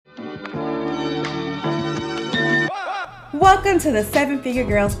Welcome to the Seven Figure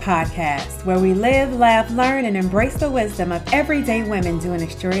Girls podcast, where we live, laugh, learn, and embrace the wisdom of everyday women doing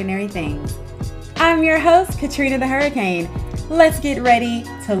extraordinary things. I'm your host, Katrina the Hurricane. Let's get ready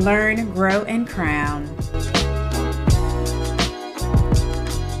to learn, grow, and crown.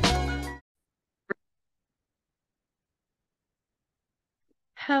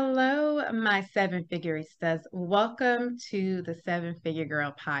 Hello, my seven figuristas. Welcome to the Seven Figure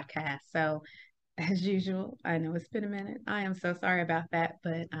Girl podcast. So, as usual, I know it's been a minute. I am so sorry about that,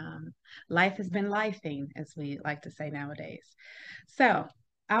 but life has been lifing, as we like to say nowadays. So,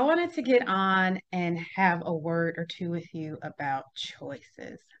 I wanted to get on and have a word or two with you about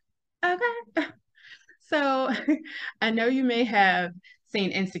choices. Okay. So, I know you may have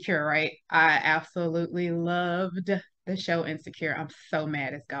seen Insecure, right? I absolutely loved the show Insecure. I'm so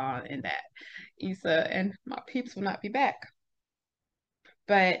mad it's gone and that Issa and my peeps will not be back.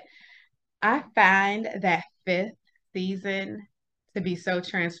 But I find that fifth season to be so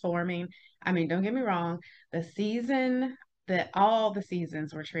transforming. I mean, don't get me wrong, the season that all the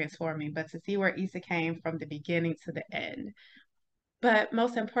seasons were transforming, but to see where Issa came from the beginning to the end. But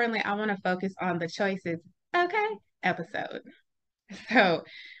most importantly, I want to focus on the choices, okay, episode. So,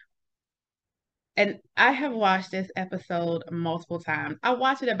 and I have watched this episode multiple times. I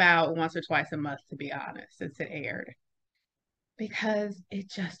watch it about once or twice a month, to be honest, since it aired, because it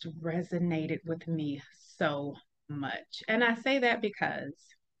just resonated with me so much. And I say that because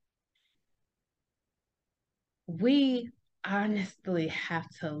we honestly have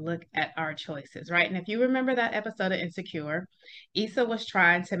to look at our choices, right? And if you remember that episode of Insecure, Issa was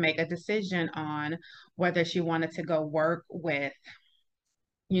trying to make a decision on whether she wanted to go work with,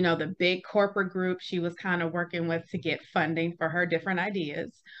 the big corporate group she was kind of working with to get funding for her different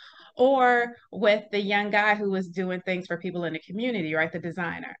ideas, or with the young guy who was doing things for people in the community, right? The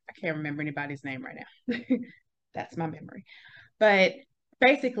designer. I can't remember anybody's name right now. That's my memory. But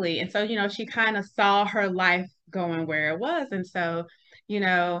basically, and so, she kind of saw her life going where it was. And so,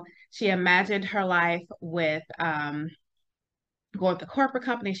 she imagined her life with going to corporate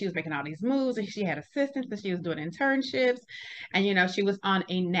company. She was making all these moves and she had assistants and she was doing internships. And, she was on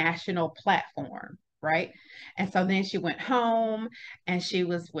a national platform, right? And so then she went home and she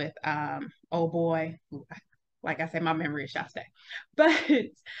was with, oh boy, like I said, my memory is shot. But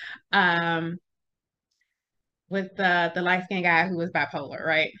um, with the light skinned guy who was bipolar,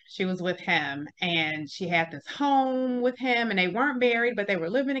 right? She was with him and she had this home with him and they weren't married, but they were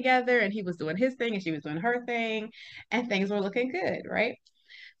living together and he was doing his thing and she was doing her thing and things were looking good, right?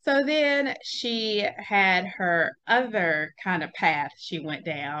 So then she had her other kind of path she went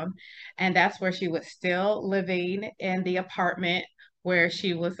down, and that's where she was still living in the apartment where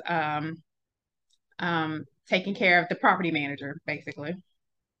she was taking care of the property manager, basically.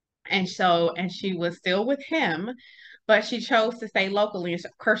 And she was still with him, but she chose to stay locally in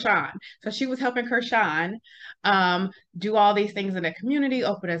Kershawn. So she was helping Kershawn do all these things in the community,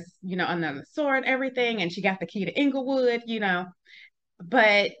 open another store and everything. And she got the key to Inglewood.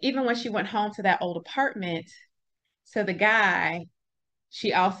 But even when she went home to that old apartment, to the guy,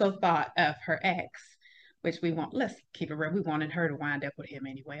 she also thought of her ex, which let's keep it real. We wanted her to wind up with him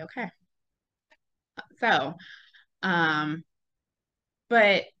anyway. Okay. So, um,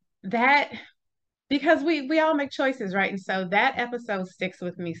 but that because we all make choices, right? And so that episode sticks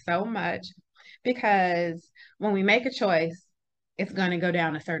with me so much because when we make a choice, it's going to go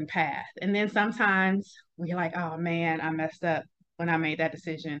down a certain path. And then sometimes we're like, oh man, I messed up when I made that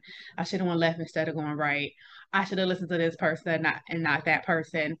decision. I should have went left instead of going right. I should have listened to this person not that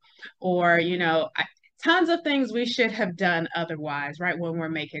person. Or, tons of things we should have done otherwise, right? When we're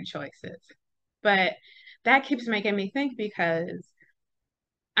making choices. But that keeps making me think because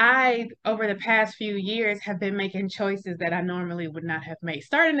over the past few years, have been making choices that I normally would not have made.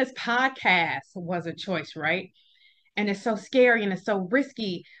 Starting this podcast was a choice, right? And it's so scary and it's so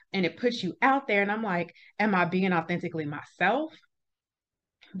risky and it puts you out there. And I'm like, am I being authentically myself?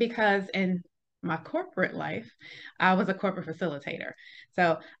 Because in my corporate life, I was a corporate facilitator.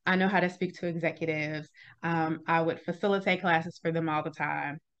 So I know how to speak to executives. I would facilitate classes for them all the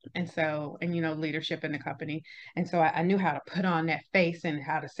time. And so, and leadership in the company. And so I knew how to put on that face and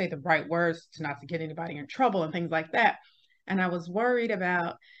how to say the right words to not to get anybody in trouble and things like that. And I was worried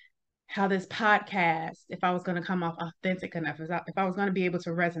about how this podcast, if I was going to come off authentic enough, if I was going to be able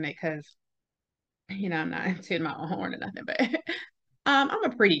to resonate, because, I'm not tooting my own horn or nothing, but I'm a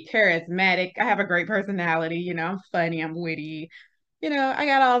pretty charismatic. I have a great personality. I'm funny. I'm witty. I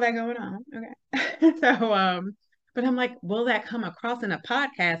got all that going on. Okay. So, but I'm like, will that come across in a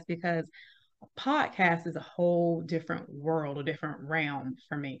podcast? Because Podcast is a whole different world, a different realm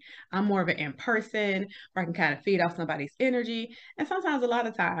for me. I'm more of an in person where I can kind of feed off somebody's energy. And sometimes, a lot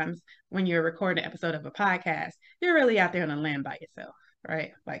of times, when you're recording an episode of a podcast, you're really out there on a limb by yourself,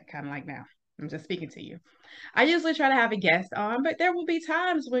 right? Like, kind of like now. I'm just speaking to you. I usually try to have a guest on, but there will be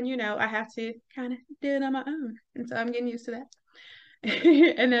times when, I have to kind of do it on my own. And so I'm getting used to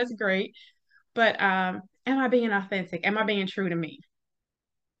that. And that's great. But am I being authentic? Am I being true to me?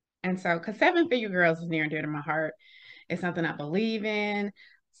 And so, because Seven Figure Girls is near and dear to my heart, it's something I believe in,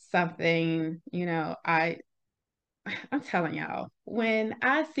 something, I'm telling y'all, when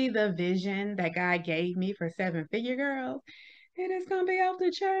I see the vision that God gave me for Seven Figure Girls, it is going to be off the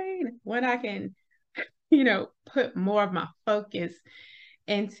chain when I can, put more of my focus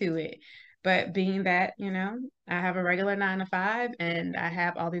into it. But being that, I have a regular 9 to 5 and I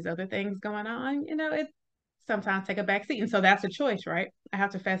have all these other things going on, it sometimes take a back seat. And so that's a choice, right? I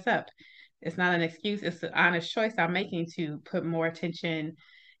have to fess up. It's not an excuse, it's an honest choice I'm making to put more attention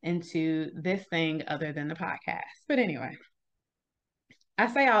into this thing other than the podcast. But anyway,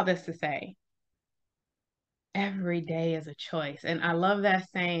 I say all this to say every day is a choice. And I love that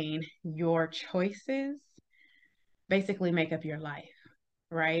saying, your choices basically make up your life.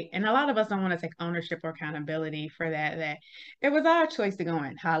 Right. And a lot of us don't want to take ownership or accountability for that it was our choice to go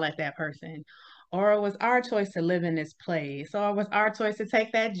and holler at that person, or it was our choice to live in this place, or it was our choice to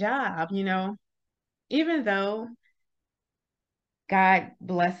take that job, even though God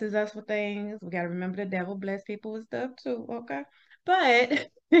blesses us with things, we got to remember the devil bless people with stuff too. Okay. But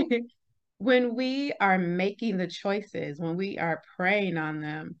when we are making the choices, when we are praying on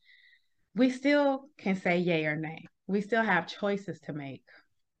them, we still can say yay or nay. We still have choices to make.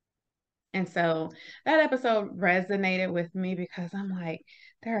 And so that episode resonated with me because I'm like,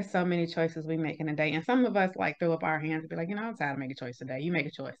 there are so many choices we make in a day. And some of us like throw up our hands and be like, I'm tired of making a choice today. You make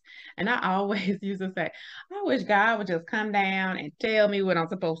a choice. And I always used to say, I wish God would just come down and tell me what I'm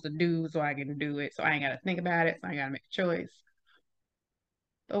supposed to do so I can do it. So I ain't got to think about it. So I ain't got to make a choice.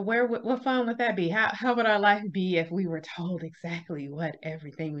 But what fun would that be? How would our life be if we were told exactly what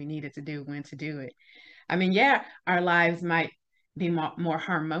everything we needed to do, when to do it? I mean, yeah, our lives might be more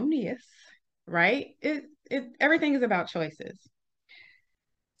harmonious, right? Everything is about choices.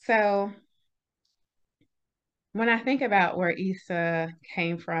 So when I think about where Issa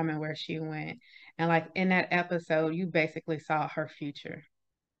came from and where she went, and like in that episode, you basically saw her future.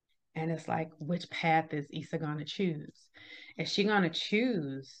 And it's like, which path is Issa going to choose? Is she going to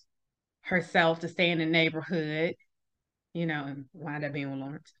choose herself to stay in the neighborhood, and wind up being with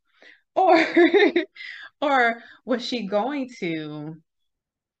Lawrence? Or, or was she going to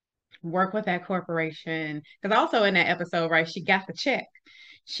work with that corporation? Because also in that episode, right, she got the check.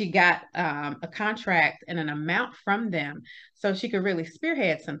 She got a contract and an amount from them so she could really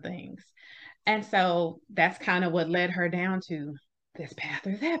spearhead some things. And so that's kind of what led her down to this path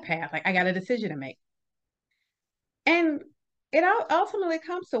or that path. Like, I got a decision to make. And it ultimately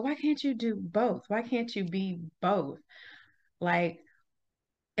comes to, why can't you do both? Why can't you be both? Like,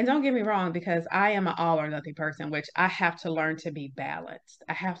 and don't get me wrong, because I am an all or nothing person, which I have to learn to be balanced.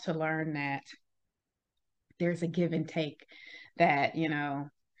 I have to learn that there's a give and take, that,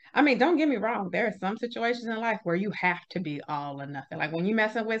 I mean, don't get me wrong, there are some situations in life where you have to be all or nothing. Like when you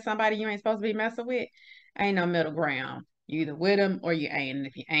messing with somebody you ain't supposed to be messing with, ain't no middle ground. You either with them or you ain't. And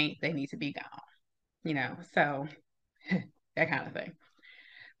if you ain't, they need to be gone, so that kind of thing.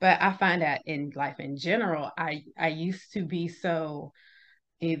 But I find that in life in general, I used to be so,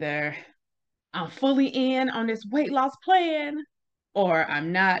 either I'm fully in on this weight loss plan, or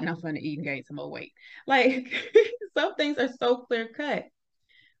I'm not, and I'm going to eat and gain some more weight. Like, some things are so clear cut.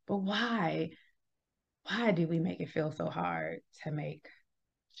 But why? Why do we make it feel so hard to make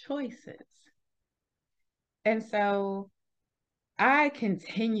choices? And so I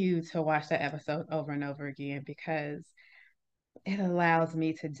continue to watch that episode over and over again because it allows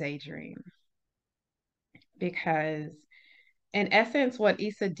me to daydream. Because in essence, what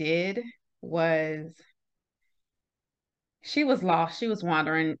Issa did was, she was lost, she was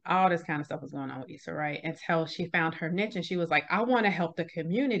wandering, all this kind of stuff was going on with Issa, right? Until she found her niche and she was like, I want to help the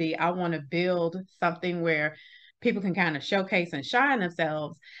community. I want to build something where people can kind of showcase and shine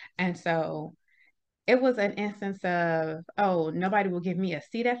themselves. And so it was an instance of, oh, nobody will give me a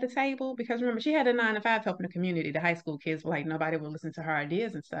seat at the table. Because remember, she had a 9 to 5 helping the community. The high school kids were like, nobody will listen to her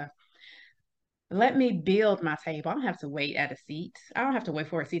ideas and stuff. Let me build my table. I don't have to wait at a seat. I don't have to wait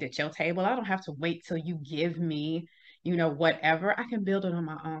for a seat at your table. I don't have to wait till you give me, whatever. I can build it on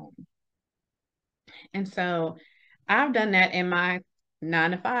my own. And so I've done that in my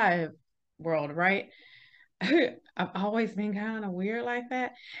 9 to 5 world, right? I've always been kind of weird like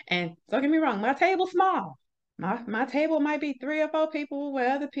that. And don't get me wrong, my table's small. My table might be 3 or 4 people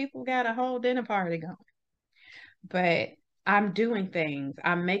where other people got a whole dinner party going. But I'm doing things.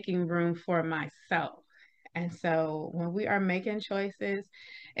 I'm making room for myself. And so when we are making choices,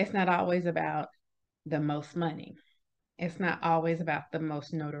 it's not always about the most money. It's not always about the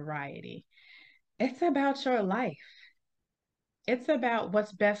most notoriety. It's about your life. It's about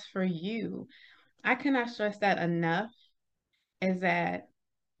what's best for you. I cannot stress that enough is that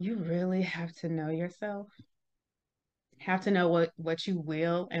you really have to know yourself, have to know what you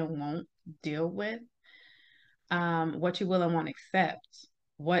will and won't deal with, what you will and won't accept,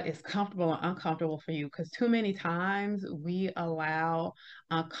 what is comfortable and uncomfortable for you. Because too many times we allow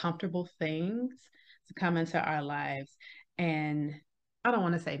uncomfortable things to come into our lives. And I don't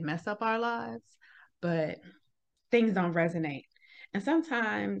want to say mess up our lives, but things don't resonate. And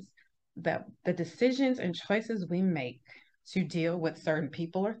sometimes the decisions and choices we make to deal with certain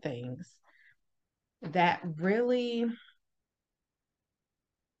people or things that really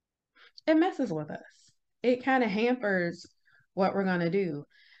it messes with us. It kind of hampers what we're going to do.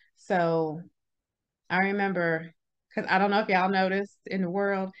 So I remember, because I don't know if y'all noticed in the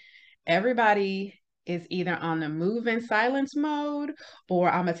world, everybody is either on the move in silence mode or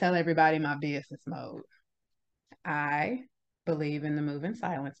I'm going to tell everybody my business mode. I believe in the move in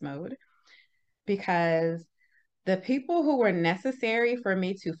silence mode because the people who were necessary for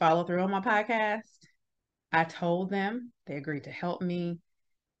me to follow through on my podcast, I told them, they agreed to help me.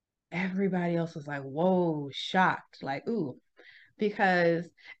 Everybody else was like, whoa, shocked, like, ooh, because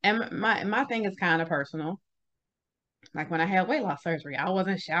and my thing is kind of personal. Like when I had weight loss surgery, I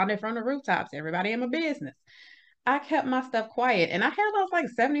wasn't shouting from the rooftops, everybody in my business. I kept my stuff quiet and I had lost like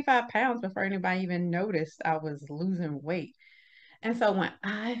 75 pounds before anybody even noticed I was losing weight. And so when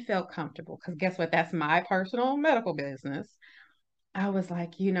I felt comfortable, because guess what? That's my personal medical business. I was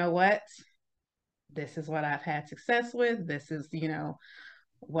like, you know what? This is what I've had success with. This is,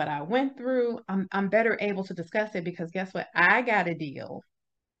 what I went through. I'm better able to discuss it because guess what? I got to deal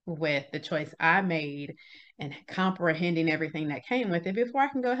with the choice I made and comprehending everything that came with it before I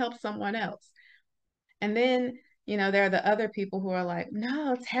can go help someone else. And then, there are the other people who are like,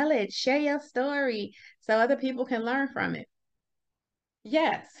 no, tell it, share your story so other people can learn from it.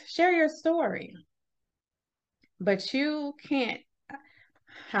 Yes, share your story, but you can't,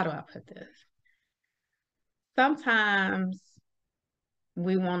 how do I put this? Sometimes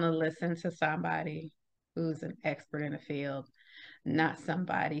we want to listen to somebody who's an expert in the field, not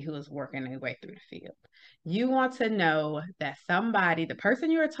somebody who is working their way through the field. You want to know that somebody, the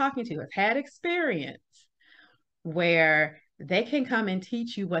person you are talking to, has had experience where they can come and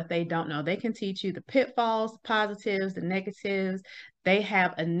teach you what they don't know. They can teach you the pitfalls, positives, the negatives. They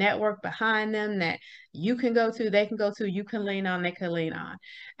have a network behind them that you can go to, they can go to, you can lean on, they can lean on.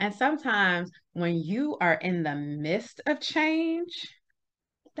 And sometimes when you are in the midst of change,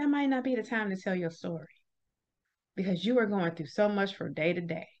 that might not be the time to tell your story because you are going through so much from day to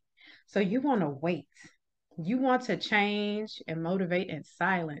day. So you want to wait. You want to change and motivate in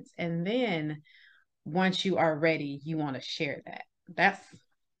silence. And then once you are ready, you want to share that. That's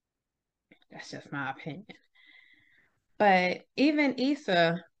just my opinion. But even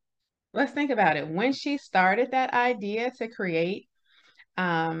Issa, let's think about it. When she started that idea to create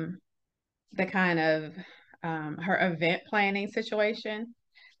um, the kind of her event planning situation,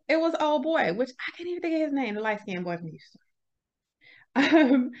 it was old boy, which I can't even think of his name, the light skinned boy from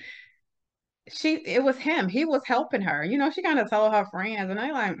Houston. It was him. He was helping her. She kind of told her friends, and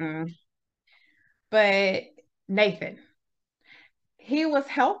they like, but Nathan, he was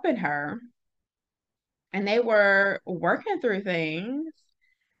helping her, and they were working through things.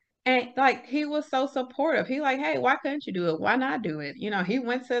 And like he was so supportive. He like, hey, why couldn't you do it? Why not do it? He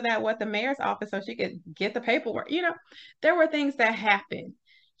went to the mayor's office so she could get the paperwork. There were things that happened.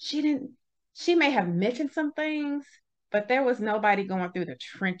 She may have mentioned some things, but there was nobody going through the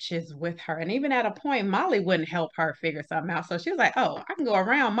trenches with her. And even at a point, Molly wouldn't help her figure something out. So she was like, oh, I can go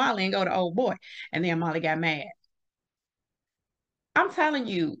around Molly and go to old boy. And then Molly got mad. I'm telling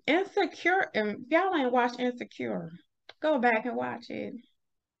you, Insecure, and if y'all ain't watched Insecure, go back and watch it.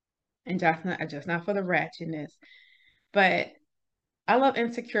 And just not for the ratchetness, but I love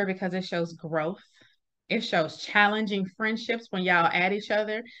Insecure because it shows growth. It shows challenging friendships when y'all at each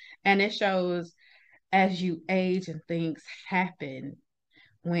other, and it shows as you age and things happen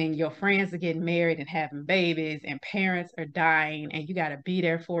when your friends are getting married and having babies and parents are dying and you got to be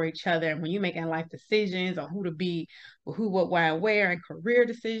there for each other. And when you're making life decisions on who to be, who, what, why, and where, and career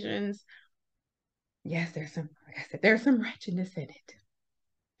decisions, yes, like I said, there's some wretchedness in it.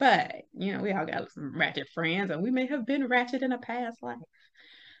 But, we all got some ratchet friends, and we may have been ratchet in a past life.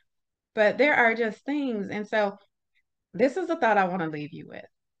 But there are just things. And so this is the thought I want to leave you with,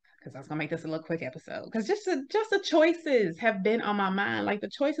 because I was gonna make this a little quick episode. Because just the choices have been on my mind, like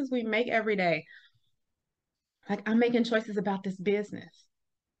the choices we make every day. Like, I'm making choices about this business.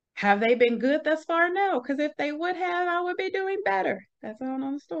 Have they been good thus far? No, because if they would have, I would be doing better. That's all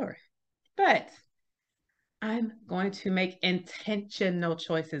on the story. But I'm going to make intentional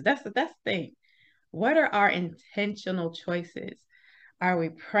choices. That's the thing. What are our intentional choices? Are we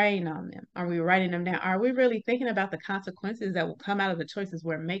praying on them? Are we writing them down? Are we really thinking about the consequences that will come out of the choices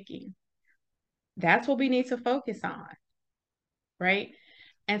we're making? That's what we need to focus on, right?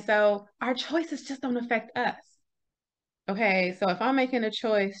 And so our choices just don't affect us. Okay, so if I'm making a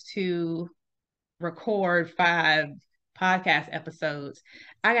choice to record 5 podcast episodes,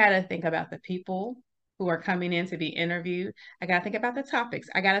 I got to think about the people who are coming in to be interviewed. I got to think about the topics.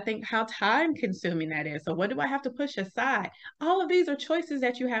 I got to think how time consuming that is. So, what do I have to push aside? All of these are choices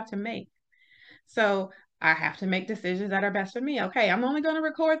that you have to make. So, I have to make decisions that are best for me. Okay, I'm only going to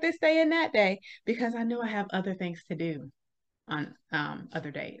record this day and that day because I know I have other things to do on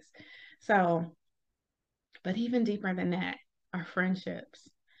other days. So, but even deeper than that, our friendships.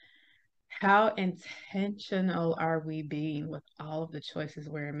 How intentional are we being with all of the choices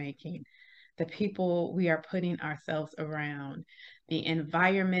we're making? The people we are putting ourselves around, the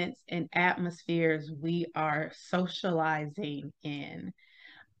environments and atmospheres we are socializing in.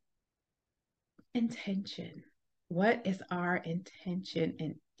 Intention. What is our intention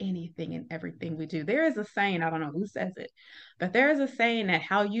in anything and everything we do? There is a saying, I don't know who says it, but there is a saying that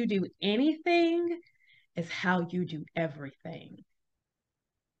how you do anything is how you do everything.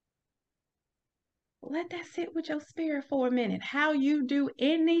 Let that sit with your spirit for a minute. How you do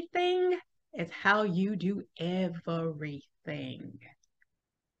anything is how you do everything.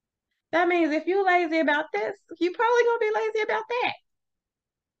 That means if you're lazy about this, you probably gonna be lazy about that.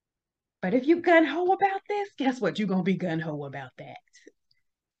 But if you gun ho about this, guess what? You're gonna be gun ho about that.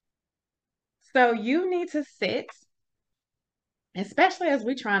 So you need to sit, especially as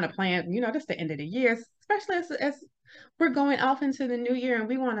we're trying to plan, just the end of the year, especially as we're going off into the new year and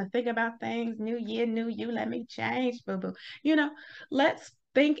we want to think about things, new year, new you, let me change, boo boo. Let's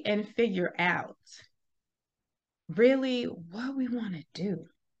think and figure out really what we want to do.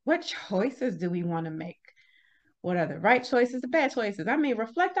 What choices do we want to make? What are the right choices, the bad choices? I mean,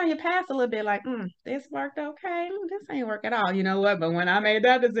 reflect on your past a little bit like, this worked okay. This ain't work at all. You know what? But when I made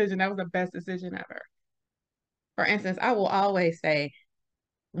that decision, that was the best decision ever. For instance, I will always say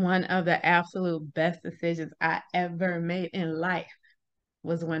one of the absolute best decisions I ever made in life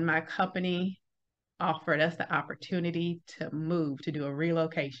was when my company offered us the opportunity to move, to do a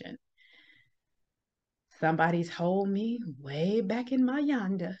relocation. Somebody told me way back in my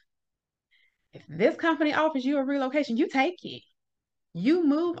yonder, if this company offers you a relocation, you take it. You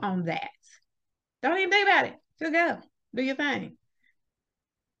move on that. Don't even think about it. Just go. Do your thing.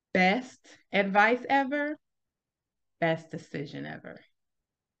 Best advice ever, best decision ever.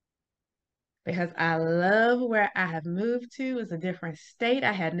 Because I love where I have moved to. It's a different state.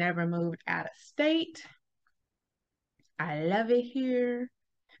 I had never moved out of state. I love it here.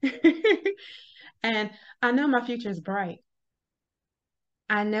 And I know my future is bright.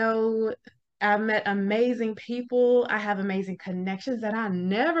 I know I've met amazing people. I have amazing connections that I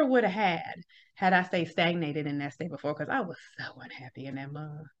never would have had I stayed stagnated in that state before because I was so unhappy in that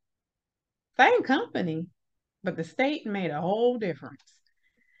mug. Same company, but the state made a whole difference.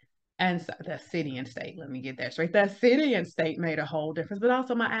 And so, the city and state, let me get that straight. The city and state made a whole difference, but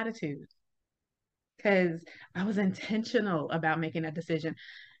also my attitude. Because I was intentional about making that decision.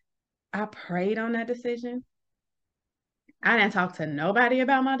 I prayed on that decision. I didn't talk to nobody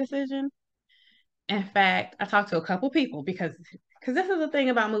about my decision. In fact, I talked to a couple people because this is the thing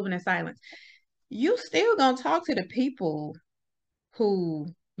about moving in silence. You still gonna talk to the people who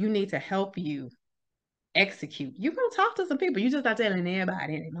you need to help you execute. You're gonna talk to some people. You just not telling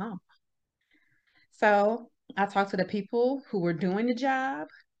everybody anymore. So I talked to the people who were doing the job,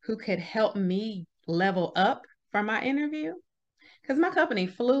 who could help me level up for my interview. Because my company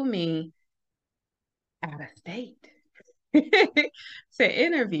flew me out of state to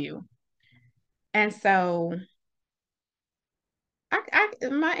interview. And so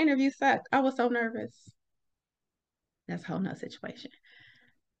my interview sucked. I was so nervous. That's a whole nother situation.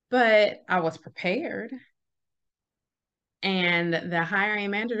 But I was prepared. And the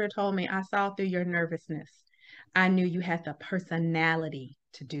hiring manager told me, I saw through your nervousness. I knew you had the personality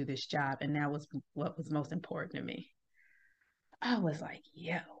to do this job. And that was what was most important to me. I was like,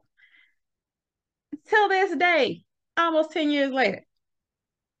 yo. Till this day, almost 10 years later,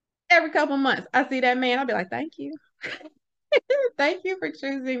 Every couple months, I see that man. I'll be like, thank you. Thank you for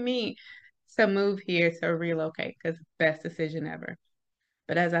choosing me to move here, to relocate, because best decision ever.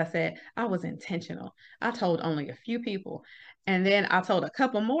 But as I said, I was intentional. I told only a few people. And then I told a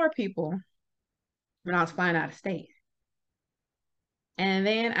couple more people when I was flying out of state. And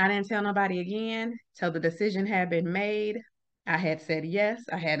then I didn't tell nobody again till the decision had been made. I had said yes.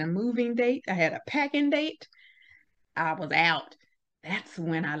 I had a moving date. I had a packing date. I was out. That's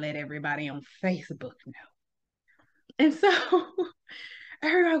when I let everybody on Facebook know. And so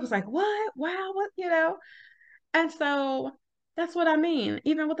everybody was like, what? Wow, what, And so that's what I mean.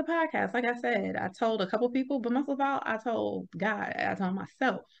 Even with the podcast, like I said, I told a couple people, but most of all, I told God, I told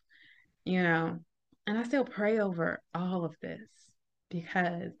myself, you know, and I still pray over all of this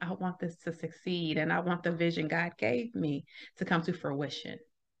because I want this to succeed and I want the vision God gave me to come to fruition.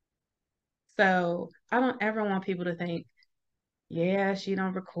 So I don't ever want people to think, yeah, she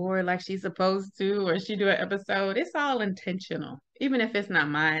don't record like she's supposed to, or she do an episode. It's all intentional, even if it's not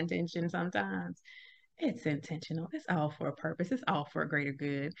my intention sometimes. It's intentional. It's all for a purpose. It's all for a greater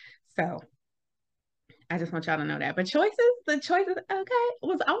good. So I just want y'all to know that. But the choices, okay,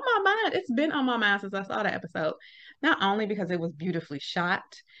 was on my mind. It's been on my mind since I saw the episode. Not only because it was beautifully shot,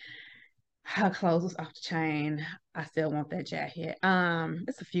 her clothes was off the chain. I still want that jacket.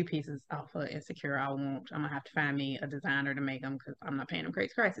 It's a few pieces off of Insecure I want. I'm gonna have to find me a designer to make them because I'm not paying them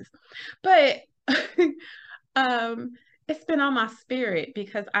crazy prices. But um, it's been on my spirit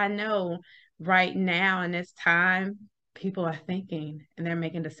because I know right now in this time, people are thinking and they're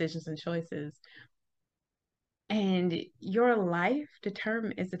making decisions and choices. And your life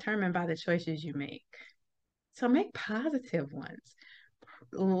is determined by the choices you make. So make positive ones.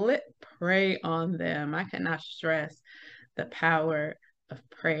 Pray on them. I cannot stress the power of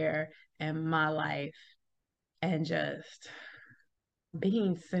prayer in my life and just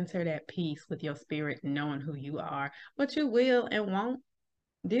being centered at peace with your spirit, knowing who you are, what you will and won't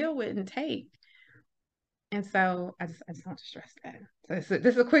deal with and take. And so I just want to stress that. So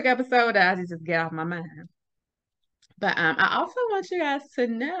this is a quick episode that I just get off my mind. But I also want you guys to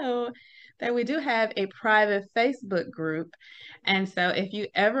know that we do have a private Facebook group. And so if you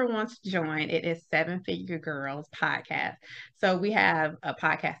ever want to join, it is Seven Figure Girls Podcast. So we have a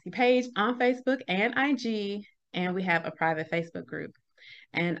podcasting page on Facebook and IG, and we have a private Facebook group.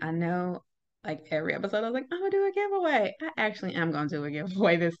 And I know like every episode, I was like, I'm gonna do a giveaway. I actually am gonna do a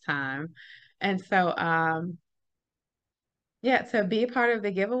giveaway this time. And so yeah, to be a part of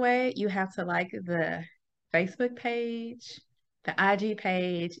the giveaway, you have to like the Facebook page, the IG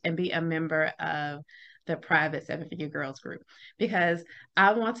page, and be a member of the private Seven Figure Girls group because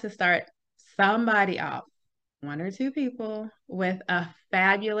I want to start somebody off, one or two people, with a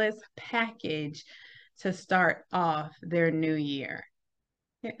fabulous package to start off their new year.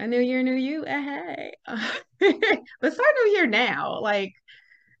 A new year, new you. Hey, let's start new year now. Like,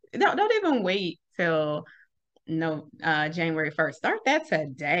 don't even wait till no January 1st. Start that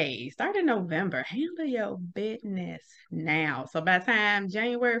today. Start in November. Handle your business now. So by the time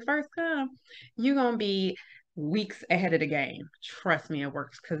January 1st comes, you're gonna be weeks ahead of the game. Trust me, it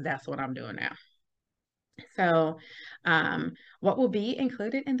works because that's what I'm doing now. So, what will be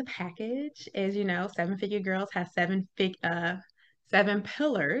included in the package is, Seven Figure Girls has seven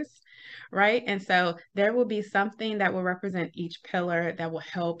pillars, right? And so there will be something that will represent each pillar that will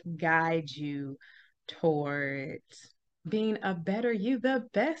help guide you towards being a better you, the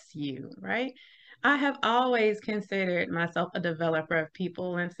best you, right? I have always considered myself a developer of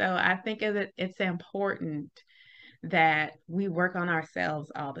people, and so I think it's important that we work on ourselves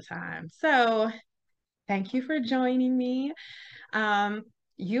all the time. So thank you for joining me.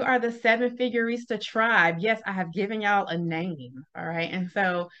 You are the Seven Figurista tribe. Yes, I have given y'all a name. All right. And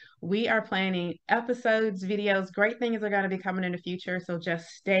so we are planning episodes, videos. Great things are going to be coming in the future. So just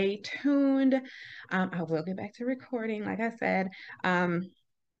stay tuned. I will get back to recording, like I said.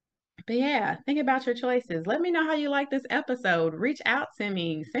 But yeah, think about your choices. Let me know how you like this episode. Reach out to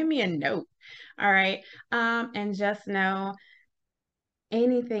me. Send me a note. All right. And just know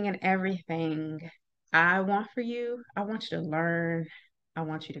anything and everything I want for you, I want you to learn. I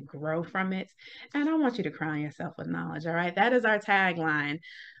want you to grow from it. And I want you to crown yourself with knowledge. All right. That is our tagline: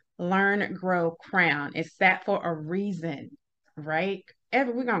 learn, grow, crown. It's that for a reason, right?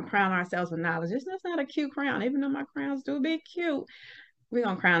 We're going to crown ourselves with knowledge. It's just not a cute crown, even though my crowns do be cute. We're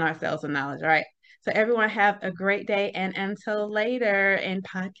going to crown ourselves with knowledge. All right. So, everyone, have a great day. And until later in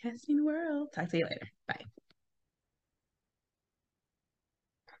podcasting world, talk to you later. Bye.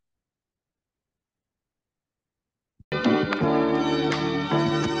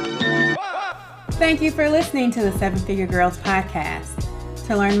 Thank you for listening to the Seven Figure Girls podcast.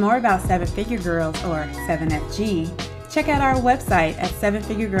 To learn more about Seven Figure Girls, or 7FG, check out our website at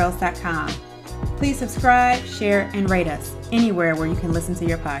sevenfiguregirls.com. Please subscribe, share, and rate us anywhere where you can listen to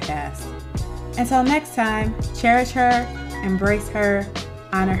your podcast. Until next time, cherish her, embrace her,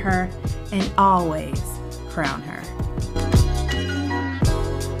 honor her, and always crown her.